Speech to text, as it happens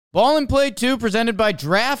Ball and Play 2 presented by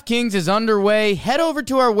DraftKings is underway. Head over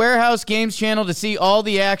to our Warehouse Games channel to see all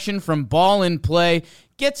the action from Ball and Play.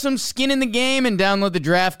 Get some skin in the game and download the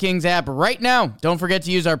DraftKings app right now. Don't forget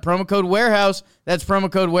to use our promo code Warehouse. That's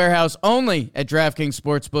promo code Warehouse only at DraftKings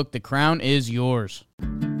Sportsbook. The crown is yours.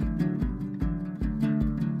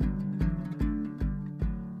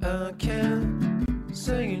 I can't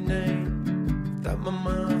say your name without my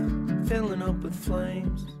mind filling up with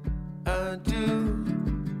flames. I do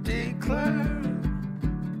declare.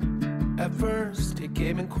 At first it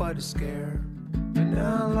gave me quite a scare, but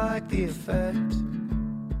now I like the effect.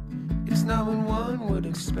 It's not what one would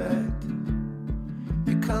expect.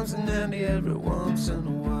 It comes in handy every once in a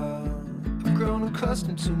while. I've grown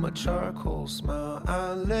accustomed to my charcoal smile.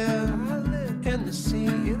 I live in the sea,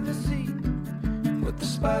 with the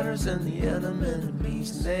spiders and the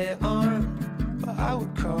enemies. And they aren't what I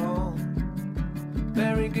would call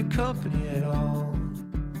very good company at all.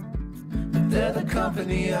 But they're the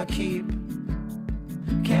company I keep.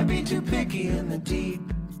 Can't be too picky in the deep.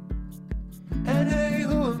 And hey,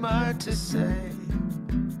 who am I to say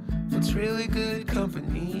what's really good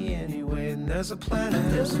company anyway? And there's a planet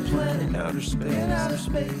in outer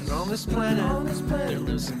space. On this planet, there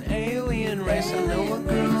lives an alien race. I know a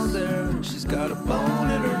girl there. She's got a bone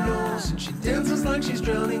in her nose, and she dances like she's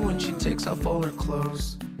drowning when she takes off all her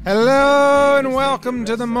clothes. Hello and welcome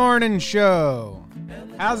to the morning show.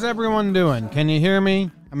 How's everyone doing? Can you hear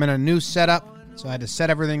me? I'm in a new setup, so I had to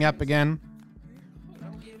set everything up again.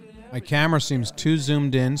 My camera seems too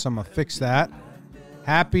zoomed in, so I'm going to fix that.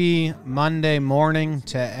 Happy Monday morning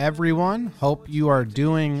to everyone. Hope you are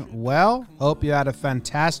doing well. Hope you had a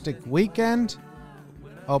fantastic weekend.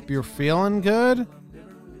 Hope you're feeling good.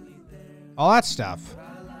 All that stuff.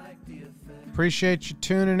 Appreciate you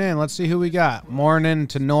tuning in. Let's see who we got. Morning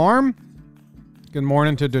to Norm. Good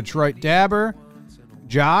morning to Detroit Dabber.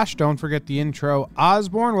 Josh, don't forget the intro.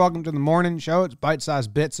 Osborne, welcome to the morning show. It's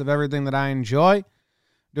bite-sized bits of everything that I enjoy.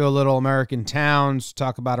 Do a little American Towns,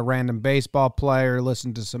 talk about a random baseball player,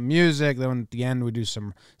 listen to some music. Then at the end, we do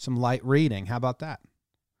some light reading. How about that?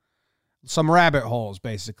 Some rabbit holes,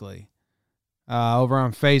 basically. Over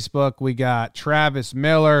on Facebook, we got Travis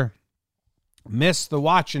Miller. Missed the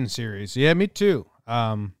watching series. Yeah, me too.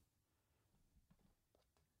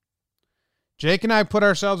 Jake and I put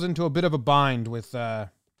ourselves into a bit of a bind with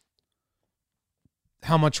how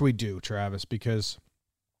much we do, Travis, because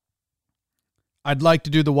I'd like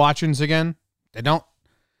to do the watch-ins again. They don't,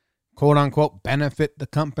 quote-unquote, benefit the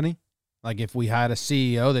company. Like, if we had a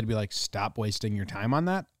CEO, they'd be like, stop wasting your time on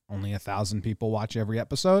that. Only 1,000 people watch every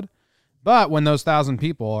episode. But when those 1,000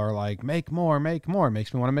 people are like, make more, it makes me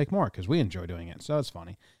want to make more because we enjoy doing it. So it's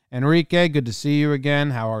funny. Enrique, good to see you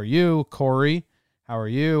again. How are you? Corey, how are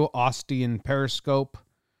you? Osteen Periscope,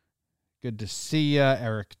 good to see you.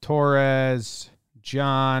 Eric Torres,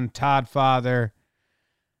 John, Todd Father.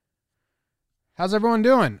 How's everyone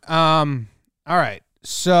doing? All right.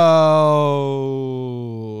 So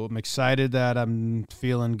I'm excited that I'm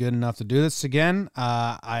feeling good enough to do this again.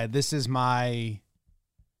 This is my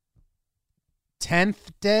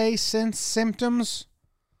 10th day since symptoms,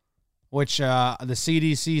 which the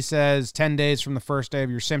CDC says 10 days from the first day of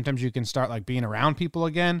your symptoms, you can start like being around people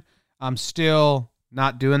again. I'm still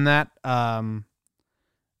not doing that. I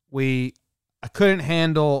couldn't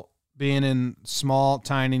handle being in small,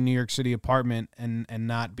 tiny New York City apartment and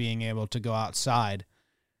not being able to go outside.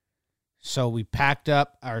 So we packed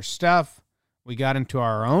up our stuff. We got into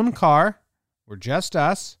our own car. We're just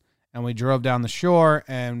us. And we drove down the shore,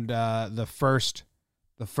 and the first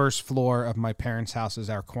floor of my parents' house is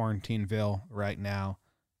our quarantineville right now,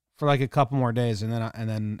 for like a couple more days, and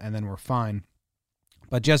then we're fine.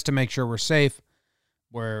 But just to make sure we're safe,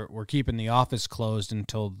 we're keeping the office closed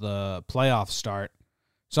until the playoffs start.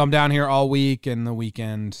 So I'm down here all week and the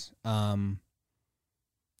weekend. I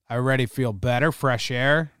already feel better, fresh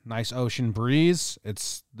air, nice ocean breeze.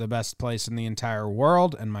 It's the best place in the entire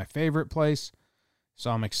world and my favorite place. So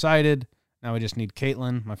I'm excited. Now we just need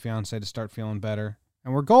Caitlin, my fiance, to start feeling better.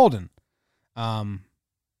 And we're golden. I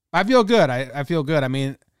feel good. I feel good. I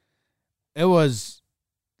mean,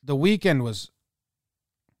 the weekend was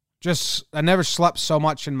just, I never slept so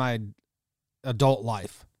much in my adult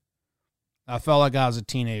life. I felt like I was a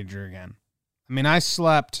teenager again. I mean, I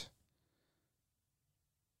slept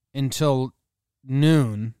until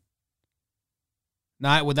noon,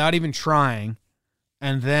 not without even trying.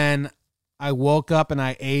 And then I woke up and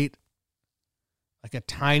I ate like a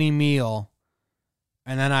tiny meal,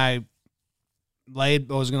 and then I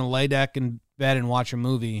was going to lay back in bed and watch a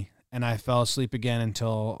movie, and I fell asleep again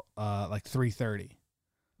until like 3:30.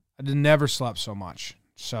 I never slept so much.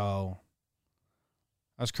 So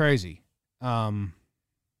That's crazy. The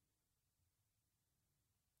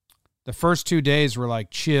first 2 days were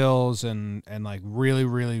like chills and like really,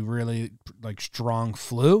 really, really like strong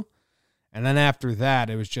flu. And then after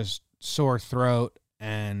that, it was just sore throat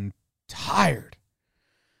and tired.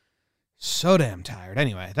 So damn tired.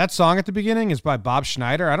 Anyway, that song at the beginning is by Bob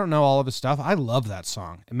Schneider. I don't know all of his stuff. I love that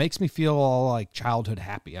song. It makes me feel all like childhood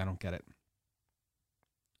happy. I don't get it.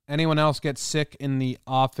 Anyone else get sick in the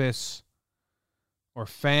office or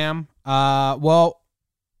fam? Well,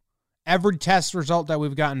 every test result that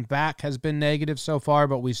we've gotten back has been negative so far,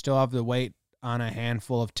 but we still have to wait on a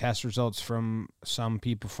handful of test results from some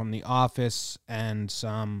people from the office and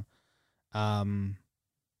some family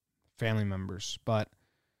members. But,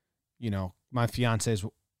 you know, my fiance's,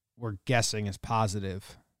 we're guessing, is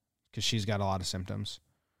positive because she's got a lot of symptoms.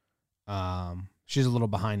 She's a little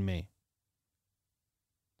behind me.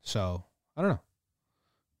 So, I don't know.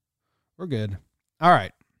 We're good. All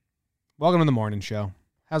right. Welcome to the morning show.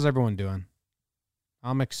 How's everyone doing?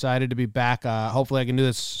 I'm excited to be back. Hopefully I can do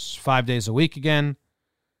this 5 days a week again.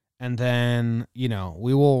 And then, you know,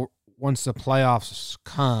 we will, once the playoffs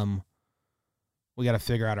come, we got to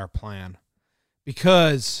figure out our plan.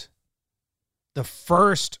 Because the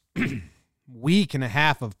first week and a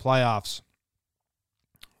half of playoffs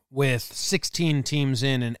with 16 teams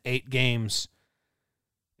in and 8 games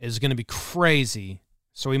is going to be crazy.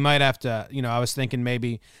 So we might have to, you know, I was thinking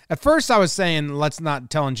maybe, at first I was saying, let's not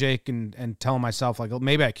telling Jake and telling myself, like,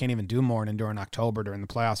 maybe I can't even do morning during October during the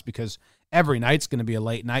playoffs because every night's going to be a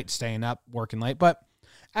late night, staying up, working late. But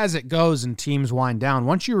as it goes and teams wind down,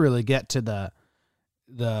 once you really get to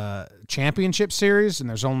the championship series and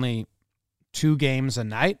there's only 2 games a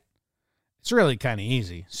night, it's really kind of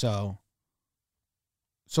easy. So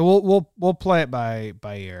we'll play it by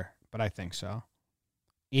ear, but I think so.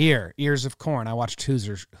 Ears of Corn. I watched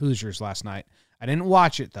Hoosiers last night. I didn't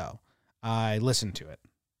watch it, though. I listened to it.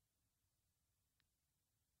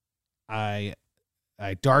 I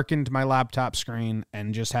darkened my laptop screen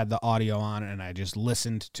and just had the audio on, and I just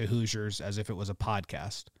listened to Hoosiers as if it was a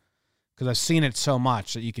podcast. Because I've seen it so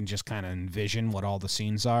much that you can just kind of envision what all the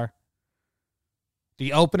scenes are.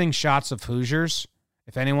 The opening shots of Hoosiers,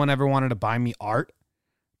 if anyone ever wanted to buy me art,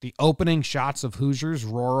 the opening shots of Hoosiers,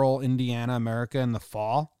 rural Indiana, America in the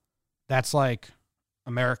fall, that's like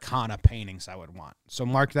Americana paintings I would want. So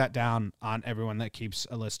mark that down on everyone that keeps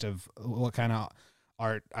a list of what kind of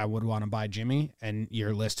art I would want to buy Jimmy, and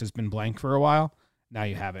your list has been blank for a while. Now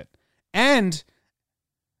you have it. And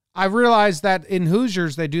I realized that in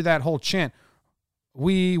Hoosiers, they do that whole chant,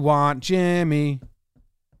 "We want Jimmy.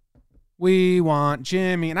 We want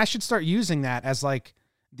Jimmy." And I should start using that as like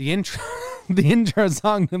the intro. The intro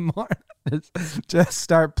song tomorrow is just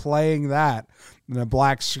start playing that in a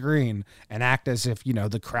black screen and act as if, you know,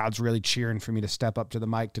 the crowd's really cheering for me to step up to the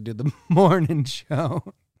mic to do the morning show.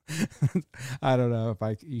 I don't know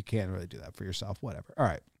if you can't really do that for yourself. Whatever.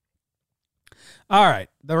 All right.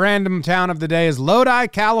 The random town of the day is Lodi,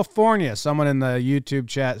 California. Someone in the YouTube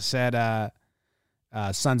chat said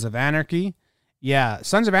Sons of Anarchy. Yeah,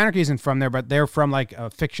 Sons of Anarchy isn't from there, but they're from like a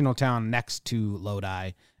fictional town next to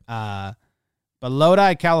Lodi. But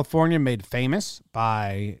Lodi, California, made famous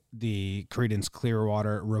by the Creedence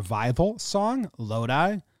Clearwater Revival song,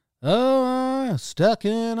 Lodi. Oh, stuck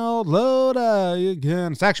in old Lodi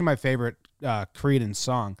again. It's actually my favorite Creedence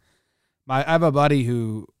song. I have a buddy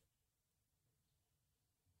who,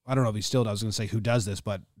 I don't know if he still does, I was going to say who does this,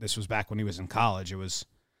 but this was back when he was in college. It was,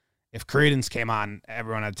 if Creedence came on,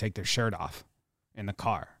 everyone had to take their shirt off in the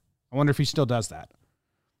car. I wonder if he still does that.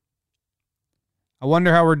 I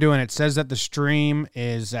wonder how we're doing. It says that the stream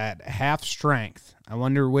is at half strength. I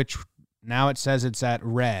wonder which, now it says it's at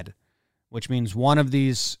red, which means one of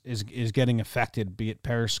these is getting affected, be it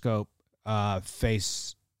Periscope, Facebook,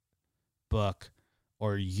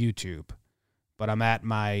 or YouTube. But I'm at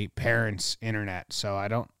my parents' internet, so I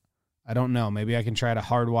don't know. Maybe I can try to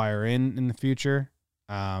hardwire in the future.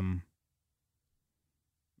 It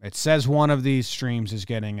says one of these streams is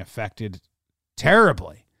getting affected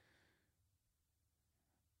terribly.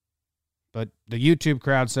 But the YouTube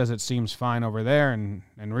crowd says it seems fine over there, and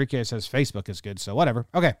Enrique says Facebook is good, so whatever.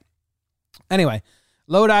 Okay. Anyway,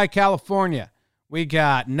 Lodi, California. We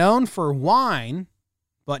got known for wine,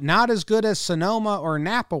 but not as good as Sonoma or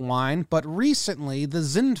Napa wine, but recently the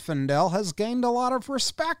Zinfandel has gained a lot of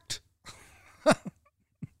respect.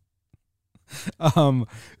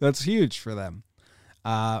 That's huge for them.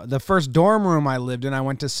 The first dorm room I lived in, I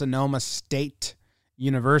went to Sonoma State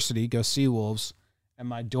University, go Seawolves. And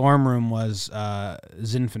my dorm room was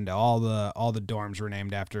Zinfandel. All the dorms were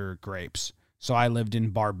named after grapes. So I lived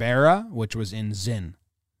in Barbera, which was in Zin.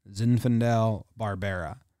 Zinfandel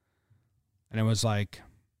Barbera. And it was like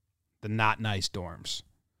the not nice dorms.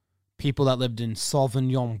 People that lived in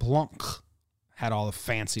Sauvignon Blanc had all the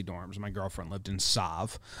fancy dorms. My girlfriend lived in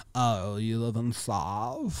Sauve. Oh, you live in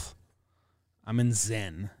Sauve? I'm in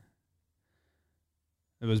Zen.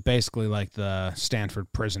 It was basically like the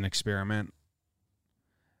Stanford prison experiment.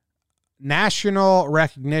 National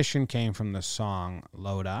recognition came from the song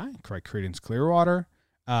Lodi, correct? Creedence Clearwater.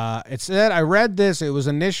 It said, I read this, it was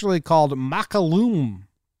initially called Makaloom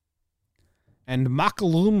and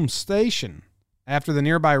Makaloom Station after the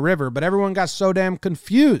nearby river, but everyone got so damn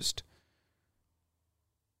confused.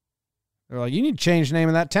 They're like, you need to change the name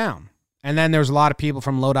of that town. And then there's a lot of people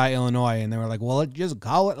from Lodi, Illinois, and they were like, well, just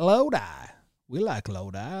call it Lodi. We like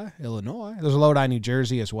Lodi, Illinois. There's Lodi, New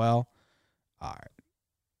Jersey as well. All right.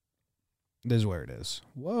 This is where it is.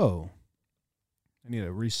 Whoa. I need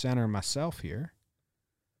to recenter myself here.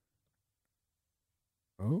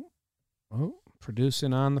 Oh.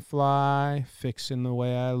 Producing on the fly. Fixing the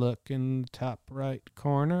way I look in the top right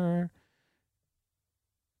corner.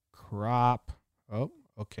 Crop. Oh,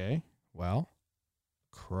 okay. Well,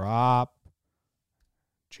 crop.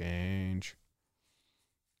 Change.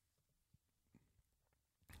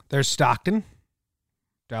 There's Stockton.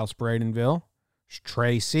 Dallas Bradenville. There's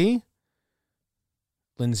Tracy.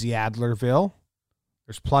 Lindsay Adlerville.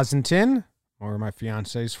 There's Pleasanton, where my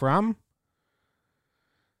fiance's from.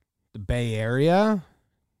 The Bay Area.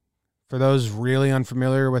 For those really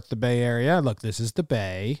unfamiliar with the Bay Area, look, this is the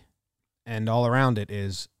Bay, and all around it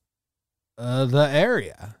is the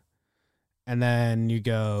area. And then you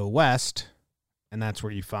go west, and that's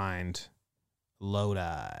where you find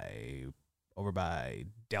Lodi, over by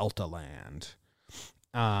Delta Land.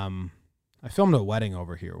 I filmed a wedding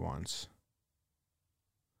over here once.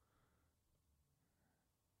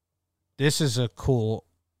 This is a cool,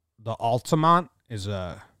 the Altamont is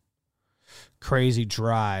a crazy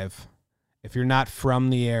drive. If you're not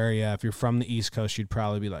from the area, if you're from the East Coast, you'd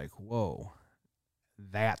probably be like, whoa,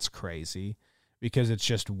 that's crazy. Because it's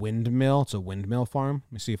just windmill. It's a windmill farm.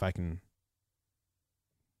 Let me see if I can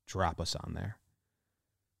drop us on there.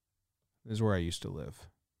 This is where I used to live.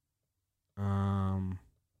 I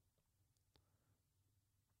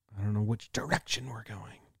don't know which direction we're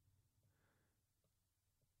going.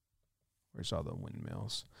 Where's all the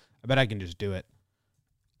windmills? I bet I can just do it.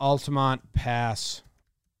 Altamont Pass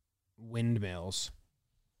windmills.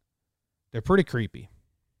 They're pretty creepy.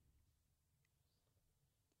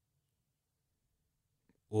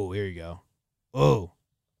 Oh, here you go. Oh.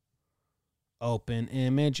 Open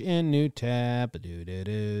image in new tab.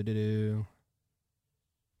 Do-do-do-do-do.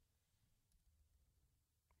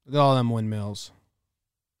 Look at all them windmills.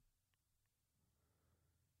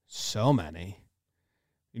 So many.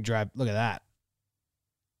 You drive, look at that.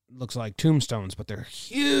 Looks like tombstones, but they're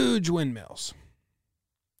huge windmills.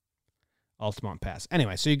 Altamont Pass.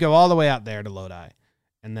 Anyway, so you go all the way out there to Lodi,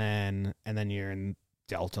 and then you're in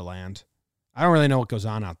Delta Land. I don't really know what goes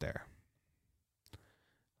on out there.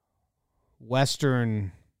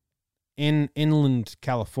 Western, inland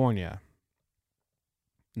California.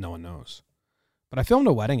 No one knows. But I filmed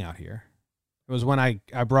a wedding out here. It was when I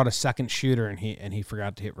brought a second shooter and he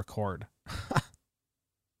forgot to hit record.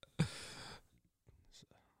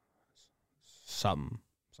 Something.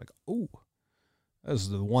 It's like, ooh, this is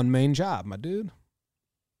the one main job, my dude.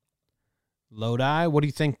 Lodi, what do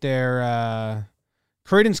you think their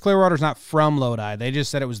Creedence Clearwater's not from Lodi. They just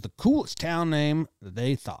said it was the coolest town name that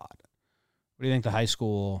they thought. What do you think the high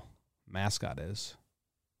school mascot is?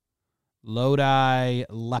 Lodi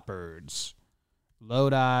Leopards.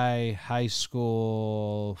 Lodi High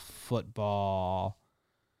School football.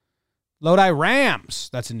 Lodi Rams.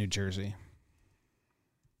 That's in New Jersey.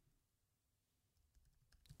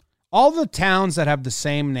 All the towns that have the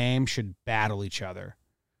same name should battle each other.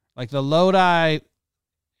 Like the Lodi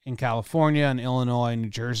in California and Illinois and New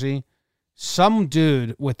Jersey, some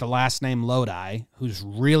dude with the last name Lodi, who's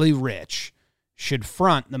really rich, should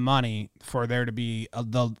front the money for there to be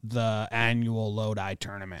the annual Lodi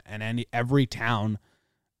tournament. And every town,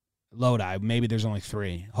 Lodi, maybe there's only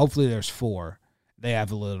 3. Hopefully there's 4. They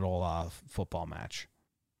have a little football match.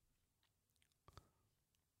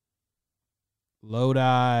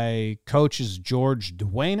 Lodi coach is George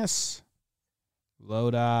Duenas. The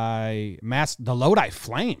Lodi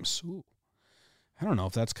Flames. Ooh. I don't know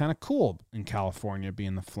if that's kind of cool in California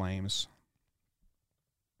being the Flames.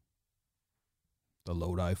 The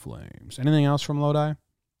Lodi Flames. Anything else from Lodi? You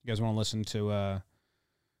guys want to listen to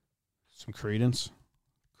some Creedence?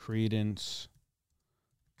 Creedence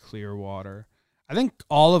Clearwater. I think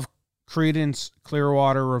all of Creedence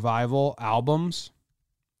Clearwater Revival albums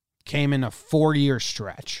came in a 4-year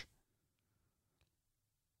stretch,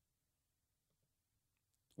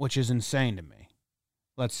 which is insane to me.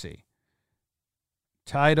 Let's see.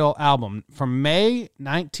 Title album from May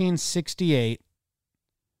 1968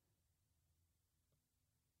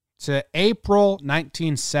 to April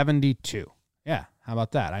 1972. Yeah, how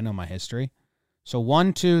about that? I know my history. So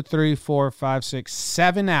 1, 2, 3, 4, 5, 6,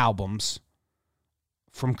 7 albums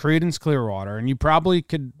from Creedence Clearwater, and you probably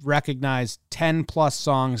could recognize 10 plus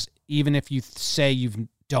songs, even if you say you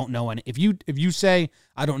don't know any. If you say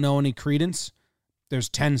I don't know any Creedence, there's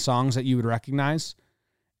 10 songs that you would recognize,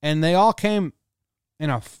 and they all came in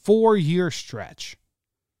a 4-year stretch.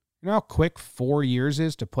 You know how quick 4 years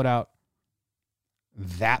is to put out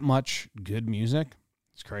that much good music?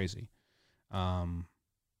 It's crazy.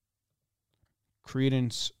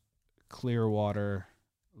 Creedence Clearwater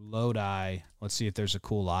Lodi. Let's see if there's a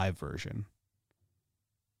cool live version.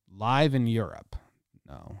 Live in Europe.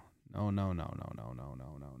 No.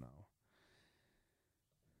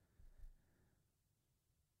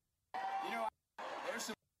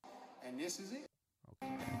 And this is it.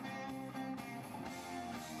 Okay.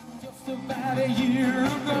 Just about a year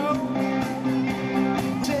ago,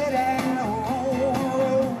 said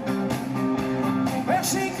we're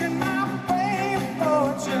seeking my fame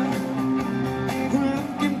fortune,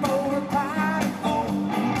 looking for a pot of gold.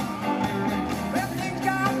 Well, think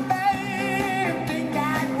I'm bad, think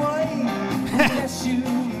I'd wait. Yes, you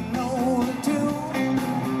know the tune.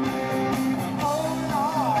 Oh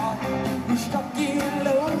Lord, we're stuck in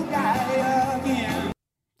Lodi again.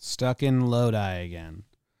 Stuck in Lodi again.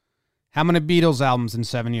 How many Beatles albums in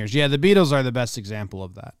 7 years? Yeah, the Beatles are the best example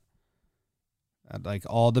of that. Like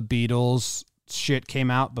all the Beatles shit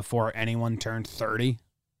came out before anyone turned 30.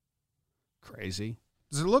 Crazy.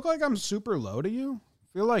 Does it look like I'm super low to you? I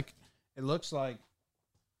feel like it looks like...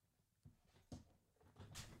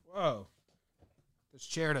 Whoa. This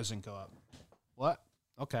chair doesn't go up. What?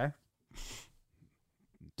 Okay.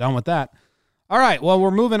 Done with that. All right, well,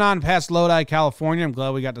 we're moving on past Lodi, California. I'm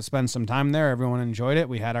glad we got to spend some time there. Everyone enjoyed it.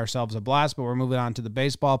 We had ourselves a blast, but we're moving on to the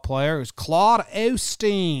baseball player, who's Claude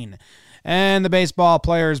Osteen. And the baseball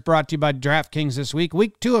player is brought to you by DraftKings this week.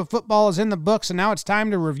 Week 2 of football is in the books, and now it's time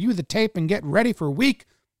to review the tape and get ready for week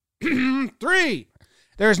 3.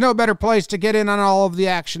 There's no better place to get in on all of the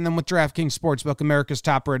action than with DraftKings Sportsbook, America's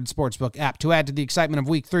top-rated sportsbook app. To add to the excitement of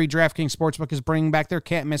week 3, DraftKings Sportsbook is bringing back their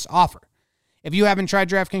can't-miss offer. If you haven't tried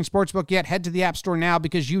DraftKings Sportsbook yet, head to the App Store now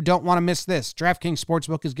because you don't want to miss this. DraftKings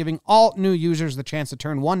Sportsbook is giving all new users the chance to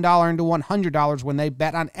turn $1 into $100 when they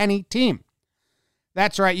bet on any team.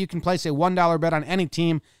 That's right, you can place a $1 bet on any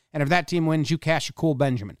team, and if that team wins, you cash a cool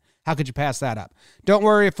Benjamin. How could you pass that up? Don't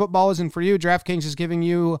worry if football isn't for you. DraftKings is giving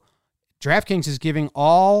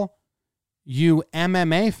all you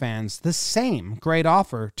MMA fans the same great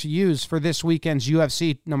offer to use for this weekend's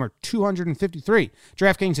UFC number 253.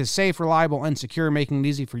 DraftKings is safe, reliable, and secure, making it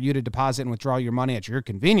easy for you to deposit and withdraw your money at your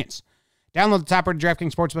convenience. Download the top-rated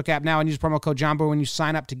DraftKings Sportsbook app now and use promo code JOHNBOY when you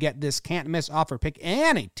sign up to get this can't-miss offer. Pick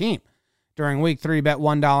any team during week 3. Bet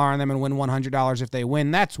 $1 on them and win $100 if they win.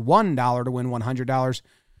 That's $1 to win $100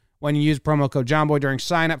 when you use promo code JOHNBOY during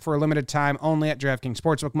sign-up for a limited time only at DraftKings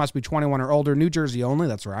Sportsbook. Must be 21 or older. New Jersey only.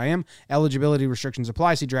 That's where I am. Eligibility restrictions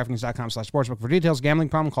apply. See DraftKings.com/sportsbook for details. Gambling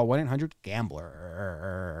problem? Call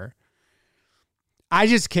 1-800-GAMBLER. I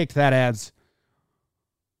just kicked that ad's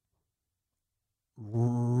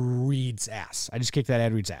Reed's ass. I just kicked that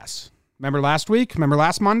ad Reed's ass. Remember last week? Remember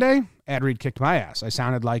last Monday? Ad Reed kicked my ass. I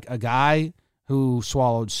sounded like a guy who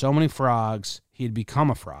swallowed so many frogs, he'd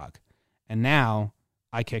become a frog. And now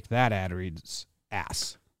I kicked that ad Reed's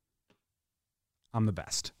ass. I'm the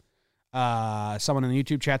best. Someone in the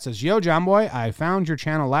YouTube chat says, Yo, John Boy, I found your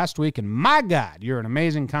channel last week, and my God, you're an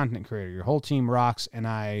amazing content creator. Your whole team rocks, and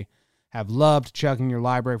I have loved chugging your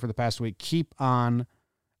library for the past week. Keep on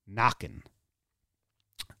knocking.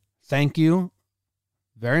 Thank you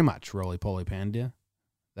very much, Roly Poly Panda.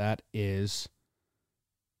 That is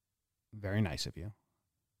very nice of you.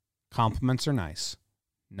 Compliments are nice.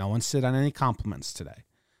 No one sit on any compliments today.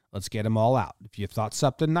 Let's get them all out. If you thought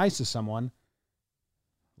something nice of someone,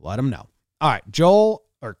 let them know. All right,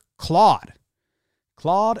 Claude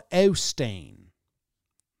Osteen.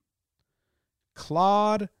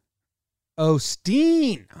 Claude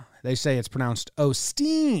Osteen. They say it's pronounced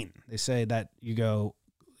Osteen. They say that you go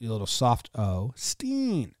a little soft O.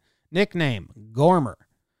 Steen. Nickname, Gormer.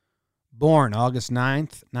 Born August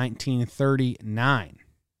 9th, 1939.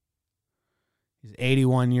 He's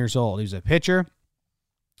 81 years old. He's a pitcher.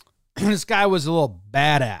 This guy was a little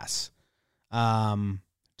badass.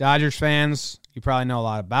 Dodgers fans, you probably know a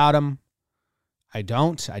lot about him. I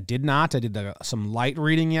don't. I did not. I did some light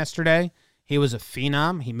reading yesterday. He was a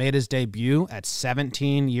phenom. He made his debut at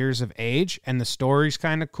 17 years of age, and the story's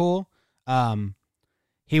kind of cool.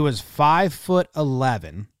 He was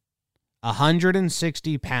 5'11",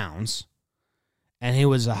 160 pounds, and he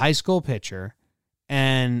was a high school pitcher,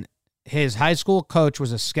 and his high school coach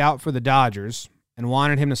was a scout for the Dodgers and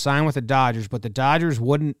wanted him to sign with the Dodgers, but the Dodgers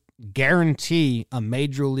wouldn't guarantee a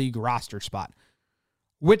major league roster spot,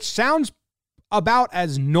 which sounds about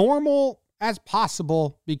as normal as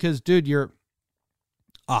possible because, dude, you're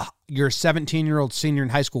a 17-year-old senior in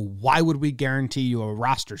high school. Why would we guarantee you a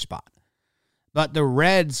roster spot? But the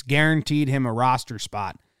Reds guaranteed him a roster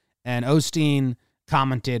spot, and Osteen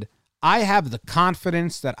commented, I have the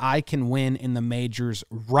confidence that I can win in the majors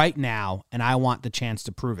right now, and I want the chance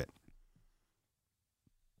to prove it.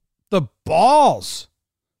 The balls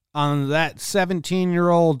on that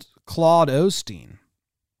 17-year-old Claude Osteen.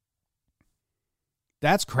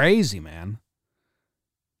 That's crazy, man.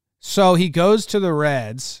 So he goes to the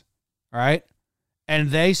Reds, all right,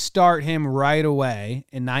 and they start him right away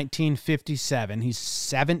in 1957. He's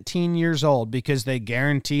 17 years old because they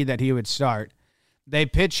guaranteed that he would start. They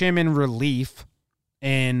pitch him in relief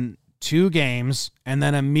in 2 games and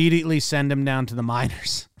then immediately send him down to the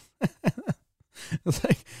minors. It's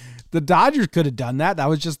like, the Dodgers could have done that. That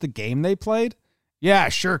was just the game they played. Yeah,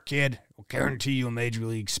 sure, kid. We'll guarantee you a major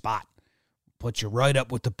league spot. Put you right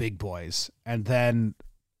up with the big boys. And then,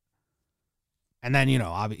 you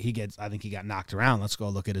know, I think he got knocked around. Let's go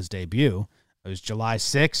look at his debut. It was July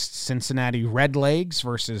 6th, Cincinnati Redlegs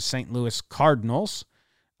versus St. Louis Cardinals.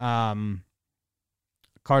 Cardinals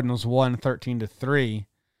won 13-3.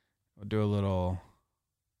 We'll do a little,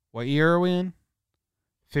 what year are we in?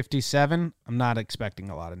 57. I'm not expecting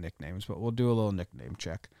a lot of nicknames, but we'll do a little nickname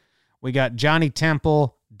check. We got Johnny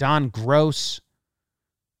Temple, Don Gross,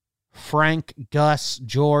 Frank, Gus,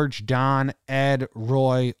 George, Don, Ed,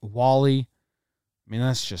 Roy, Wally. I mean,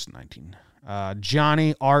 that's just 19.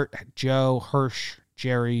 Johnny, Art, Joe, Hirsch,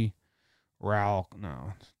 Jerry, Raul.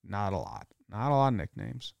 No, not a lot. Not a lot of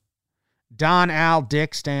nicknames. Don, Al,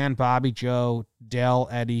 Dick, Stan, Bobby, Joe, Dell,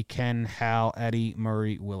 Eddie, Ken, Hal, Eddie,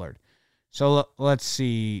 Murray, Willard. So let's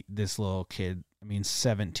see this little kid. I mean,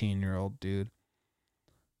 17-year-old dude.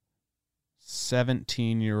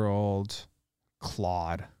 17-year-old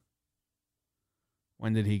Claude.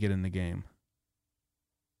 When did he get in the game?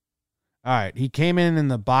 All right, he came in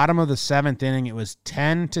the bottom of the 7th inning. It was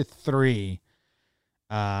 10-3.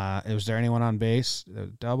 Was there anyone on base?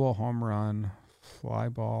 Double, home run, fly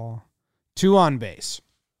ball. 2 on base.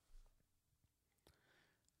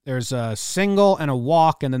 There's a single and a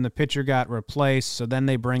walk, and then the pitcher got replaced. So then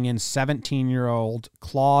they bring in 17-year-old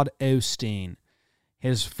Claude Osteen.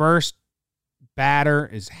 His first batter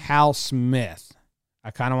is Hal Smith. I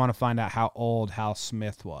kind of want to find out how old Hal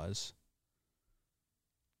Smith was.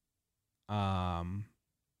 In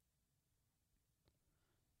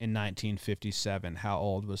 1957, how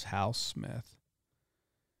old was Hal Smith?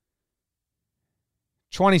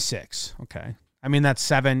 26. Okay. I mean, that's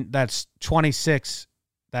 26.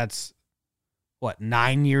 That's,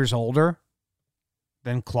 9 years older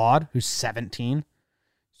than Claude, who's 17.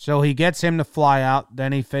 So he gets him to fly out.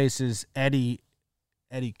 Then he faces Eddie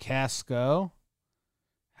Casco.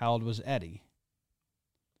 How old was Eddie?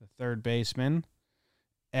 The third baseman.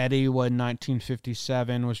 Eddie, in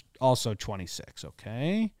 1957, was also 26.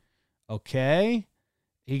 Okay.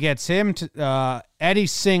 He gets him to Eddie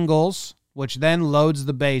singles, which then loads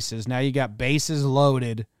the bases. Now you got bases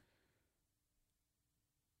loaded.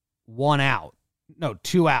 1 out. No,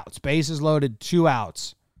 2 outs. Bases loaded, 2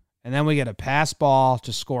 outs. And then we get a pass ball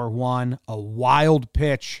to score 1, a wild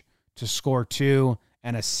pitch to score 2,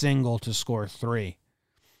 and a single to score 3.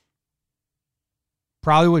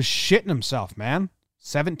 Probably was shitting himself, man.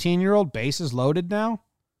 17-year-old, bases loaded now.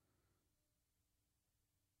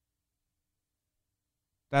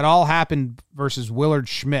 That all happened versus Willard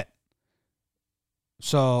Schmidt.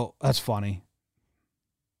 So that's funny.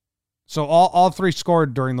 So all 3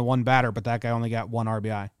 scored during the 1 batter, but that guy only got 1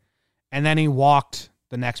 RBI. And then he walked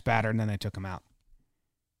the next batter, and then they took him out.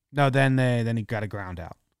 No, then he got a ground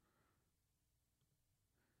out.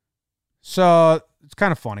 So it's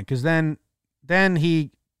kind of funny because then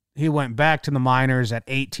he went back to the minors at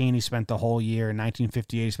 18. He spent the whole year. In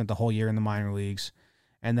 1958, he spent the whole year in the minor leagues.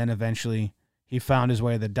 And then eventually he found his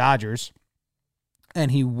way to the Dodgers.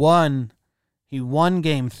 And he won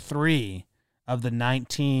game 3 of the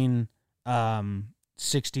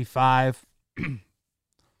 1965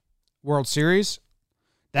 World Series.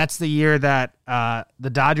 That's the year that the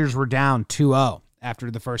Dodgers were down 2-0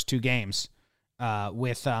 after the first 2 games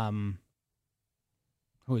with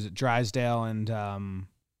who is it? Drysdale and why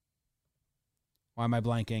am I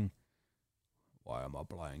blanking?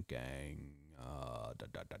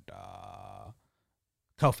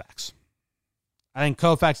 Koufax. I think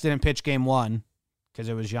Koufax didn't pitch game 1 because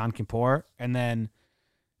it was Yom Kippur, and then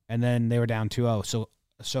they were down 2-0.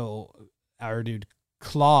 So our dude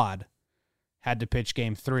Claude had to pitch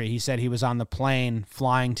game 3. He said he was on the plane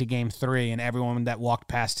flying to game 3, and everyone that walked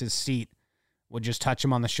past his seat would just touch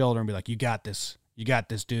him on the shoulder and be like, "You got this. You got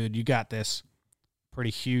this, dude. You got this."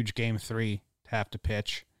 Pretty huge game 3 to have to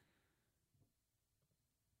pitch.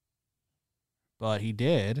 But he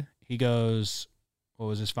did. He goes, what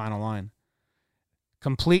was his final line?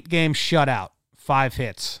 Complete game shutout. 5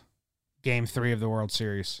 hits. Game 3 of the World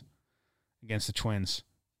Series against the Twins.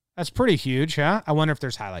 That's pretty huge, huh? I wonder if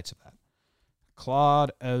there's highlights of that.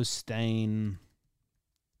 Claude Osteen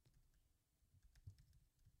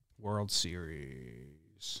World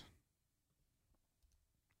Series.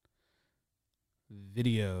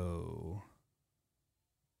 Video.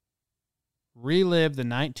 Relive the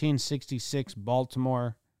 1966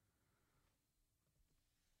 Baltimore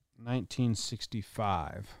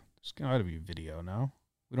 1965. There's got to be video, no?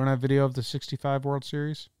 We don't have video of the 65 World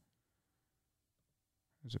Series?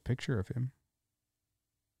 There's a picture of him.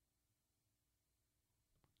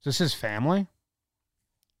 Is this his family?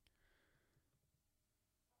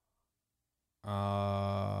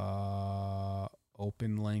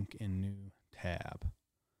 Open link in new tab.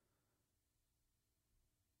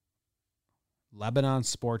 Lebanon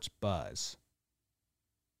Sports Buzz.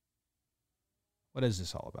 What is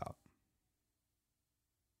this all about?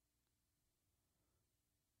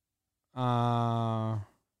 I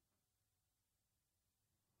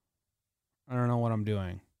don't know what I'm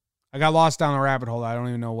doing. I got lost down the rabbit hole. I don't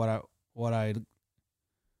even know what I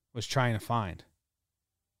was trying to find.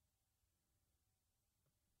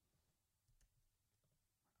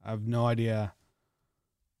 I have no idea.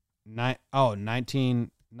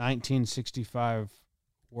 1965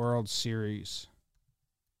 World Series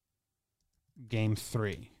Game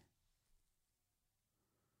 3.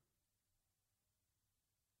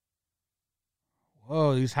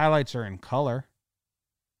 Whoa, these highlights are in color.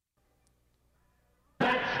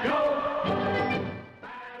 Let's go!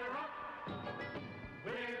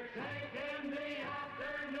 We're taking the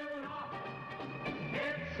afternoon off.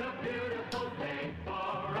 It's a beautiful day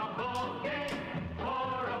for a ball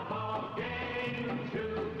game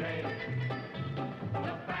today.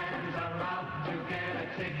 The fans are out to get a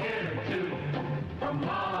ticket or two. From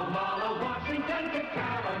Walla Walla, Washington to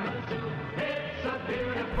Kalamazoo. It's a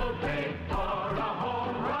beautiful day for a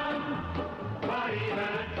home run. But even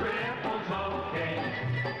a triple's okay.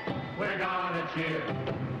 We're gonna cheer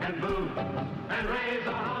and boo and raise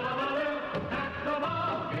a hullabaloo at the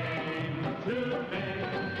ball game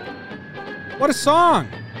today. What a song!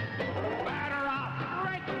 Batter off,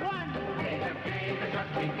 strike one. The game has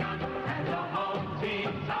just begun and the home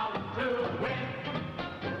team's out to win.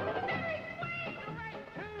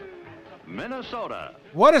 Minnesota.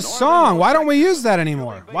 What a song! Why don't we use that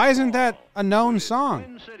anymore? Why isn't that a known song?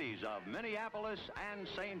 Twin cities of Minneapolis and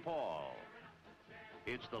St. Paul.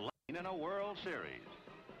 It's the lane in a World Series.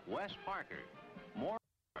 Wes Parker. More.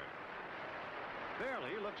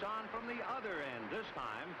 Fairley looks on from the other end this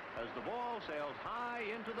time as the ball sails high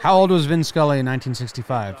into the. How old was Vin Scully in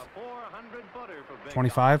 1965? 400-footer for Big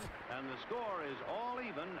 25? Tom, and the score is all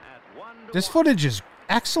even at 1-1. This footage is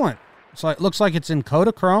excellent. It's like, looks like it's in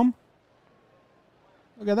Kodachrome.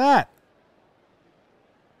 Look at that.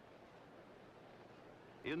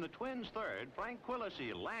 In the Twins' third, Frank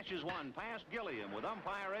Quillisi lashes one past Gilliam with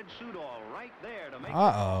umpire Ed Sudol right there to make.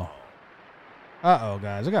 Uh-oh,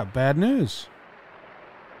 guys. I got bad news.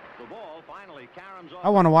 The ball finally caroms off. I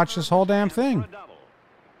want to watch this whole damn thing.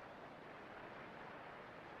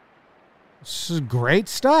 This is great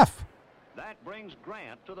stuff. That brings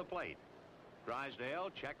Grant to the plate.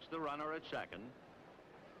 Drysdale checks the runner at second.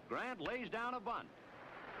 Grant lays down a bunt.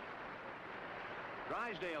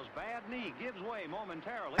 Drysdale's bad knee gives way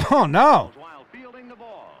momentarily. Oh, no. While fielding the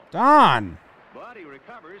ball. Don. But he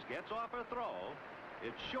recovers, gets off a throw.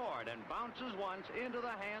 It's short and bounces once into the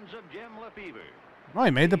hands of Jim Lefevre. Oh,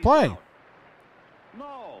 he made the play. Out.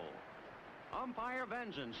 No. Umpire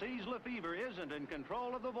Benson sees Lefevre isn't in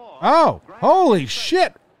control of the ball. Oh, Grant holy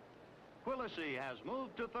shit. Quillisi has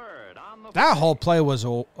moved to third on the That play. whole play was a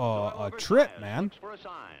Doyle trip, Versailles man. looks for a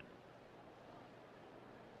sign.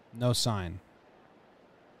 No sign.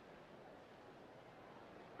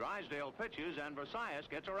 Drysdale pitches, and Versailles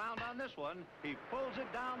gets around on this one. He pulls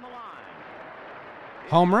it down the line.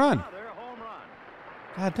 It's Home run. Another home run.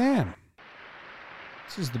 God damn.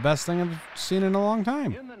 This is the best thing I've seen in a long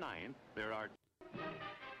time. In the ninth, there are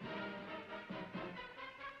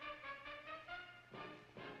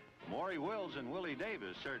Maury Wills and Willie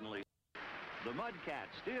Davis certainly. The Mudcat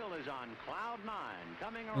still is on cloud 9,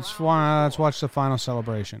 coming around. Let's watch the final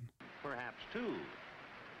celebration. Perhaps 2.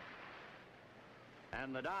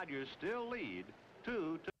 And the Dodgers still lead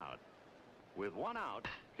 2 to out. With 1 out,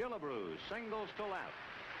 Killebrew singles to left.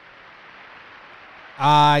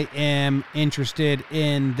 I am interested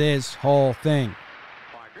in this whole thing.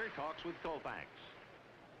 Parker talks with Koufax.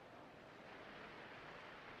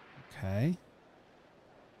 Okay.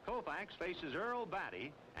 Koufax faces Earl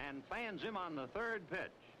Batty and fans him on the 3rd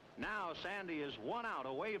pitch. Now Sandy is 1 out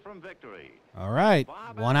away from victory. All right.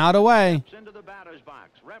 Bob 1 out away. steps into the batter's box,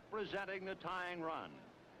 representing the tying run.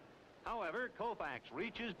 However, Koufax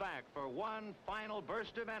reaches back for one final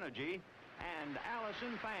burst of energy, and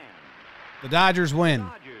Allison fans. The Dodgers win.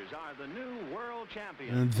 Dodgers are the new world A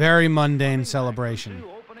champions. very mundane Coming back celebration.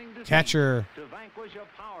 to opening defeat Catcher. to vanquish a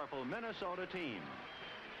powerful Minnesota team.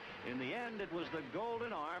 In the end, it was the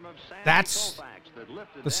golden arm of Sandy That's Koufax that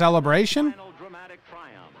lifted the them celebration? to the final dramatic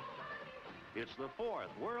triumph. It's the 4th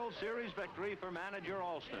World Series victory for manager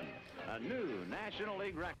Osteen, a new National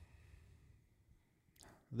League record.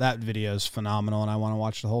 That video is phenomenal, and I want to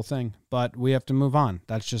watch the whole thing. But we have to move on.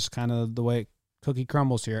 That's just kind of the way cookie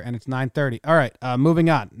crumbles here, and it's 9:30. All right, moving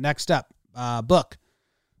on. Next up, book.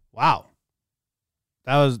 Wow.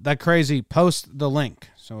 That crazy. Post the link.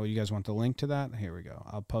 So you guys want the link to that? Here we go.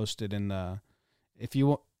 I'll post it in the. If you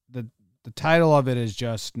want the title of it is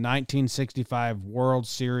just 1965 World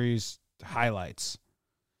Series highlights.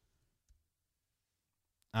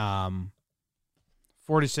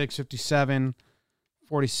 46, 57,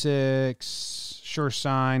 46. Sure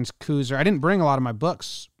Signs. Kooser. I didn't bring a lot of my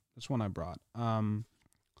books. This one I brought.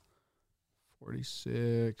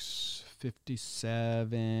 46,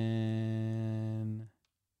 57.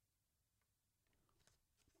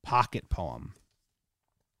 Pocket poem.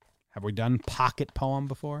 Have we done pocket poem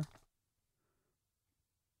before?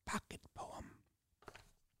 Pocket poem.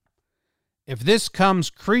 If this comes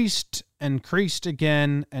creased and creased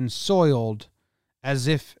again and soiled, as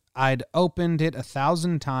if I'd opened it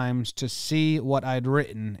 1,000 times to see what I'd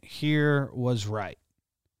written, here was right.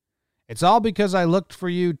 It's all because I looked for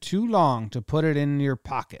you too long to put it in your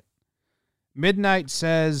pocket. Midnight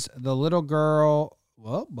says the little girl.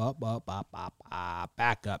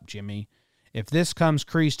 Back up, Jimmy. If this comes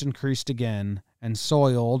creased and creased again and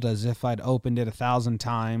soiled as if I'd opened it 1,000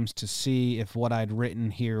 times to see if what I'd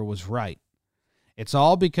written here was right. It's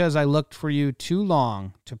all because I looked for you too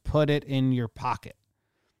long to put it in your pocket.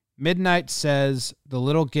 Midnight says the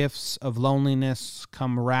little gifts of loneliness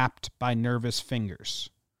come wrapped by nervous fingers.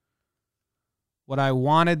 What I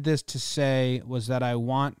wanted this to say was that I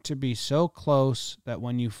want to be so close that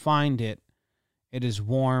when you find it, it is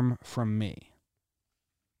warm from me.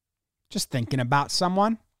 Just thinking about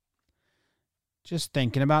someone. Just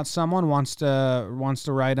thinking about someone wants to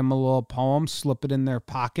write them a little poem, slip it in their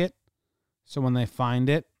pocket, so when they find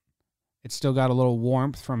it, it's still got a little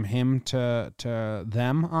warmth from him to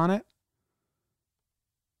them on it.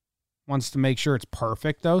 Wants to make sure it's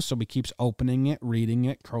perfect though, so he keeps opening it, reading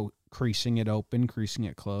it, creasing it open, creasing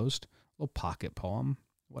it closed. A little pocket poem.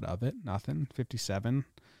 What of it? Nothing. 57.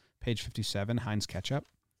 Page 57, Heinz Ketchup.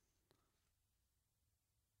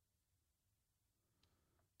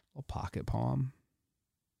 Little pocket poem.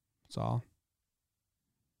 That's all.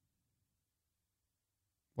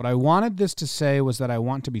 What I wanted this to say was that I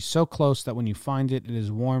want to be so close that when you find it, it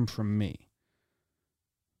is warm from me.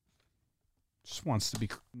 Just wants to be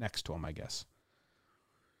next to him, I guess.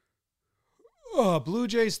 Blue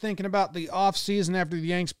Jays thinking about the offseason after the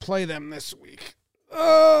Yanks play them this week.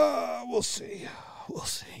 We'll see. We'll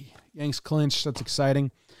see. Yanks clinch. That's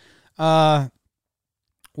exciting.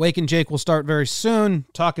 Wake and Jake will start very soon.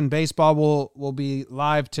 Talking Baseball will be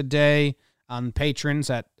live today on patrons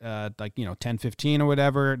at 10:15 or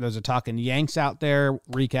whatever. There's a Talking Yanks out there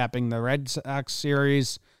recapping the Red Sox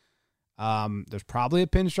series. There's probably a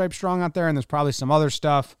Pinstripe Strong out there, and there's probably some other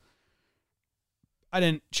stuff. I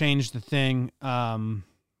didn't change the thing.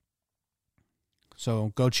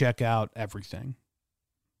 So go check out everything.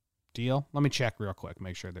 Deal? Let me check real quick,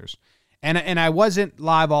 make sure there's... And I wasn't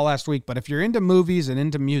live all last week, but if you're into movies and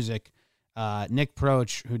into music, Nick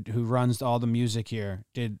Proch, who runs all the music here,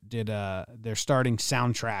 did they're starting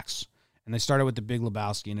soundtracks, and they started with The Big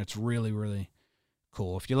Lebowski, and it's really, really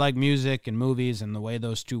cool. If you like music and movies and the way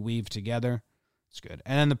those two weave together, it's good.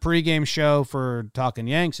 And then the pregame show for Talking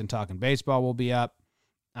Yanks and Talking Baseball will be up.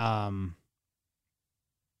 Aren't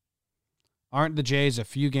the Jays a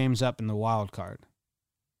few games up in the wild card?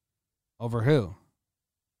 Over who?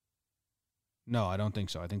 No, I don't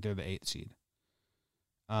think so. I think they're the 8th seed.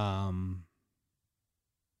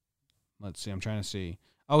 Let's see. I'm trying to see.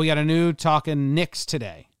 Oh, we got a new Talking Knicks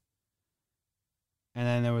today. And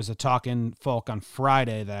then there was a Talking Folk on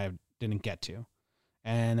Friday that I didn't get to.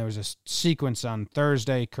 And there was a sequence on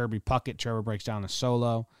Thursday, Kirby Puckett, Trevor breaks down a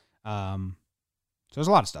solo. So there's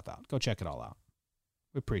a lot of stuff out. Go check it all out.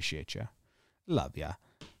 We appreciate you. Love ya.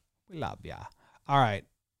 We love ya. All right.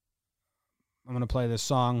 I'm going to play this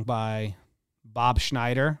song by Bob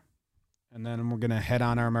Schneider, and then we're going to head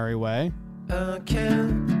on our merry way. I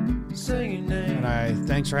can't say your name. And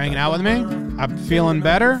thanks for hanging out with me. I'm feeling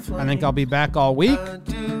better. I think I'll be back all week. I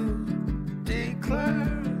do declare.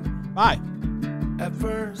 Bye. At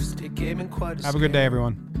first, it gave me quite a Have a good day,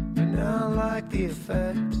 everyone. And I like the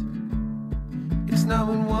effect. It's not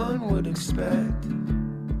what one would expect.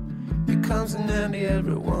 It comes in handy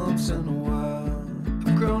every once in a while.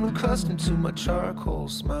 I've grown accustomed to my charcoal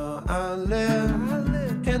smile. I live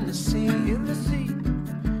in the sea,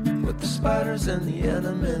 with the spiders and the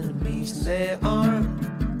enemies. They aren't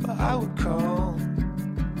what I would call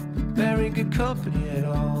very good company at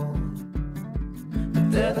all.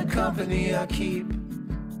 But they're the company I keep.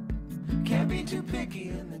 Can't be too picky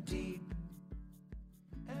in the deep.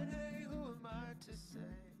 And hey, who am I to say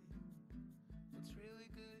what's really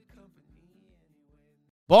good company anyway?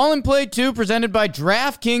 Ball and Play 2 presented by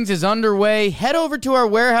DraftKings is underway. Head over to our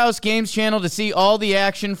Warehouse Games channel to see all the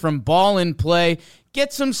action from Ball and Play.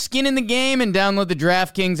 Get some skin in the game and download the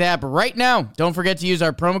DraftKings app right now. Don't forget to use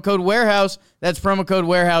our promo code WAREHOUSE. That's promo code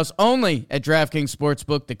WAREHOUSE only at DraftKings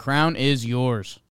Sportsbook. The crown is yours.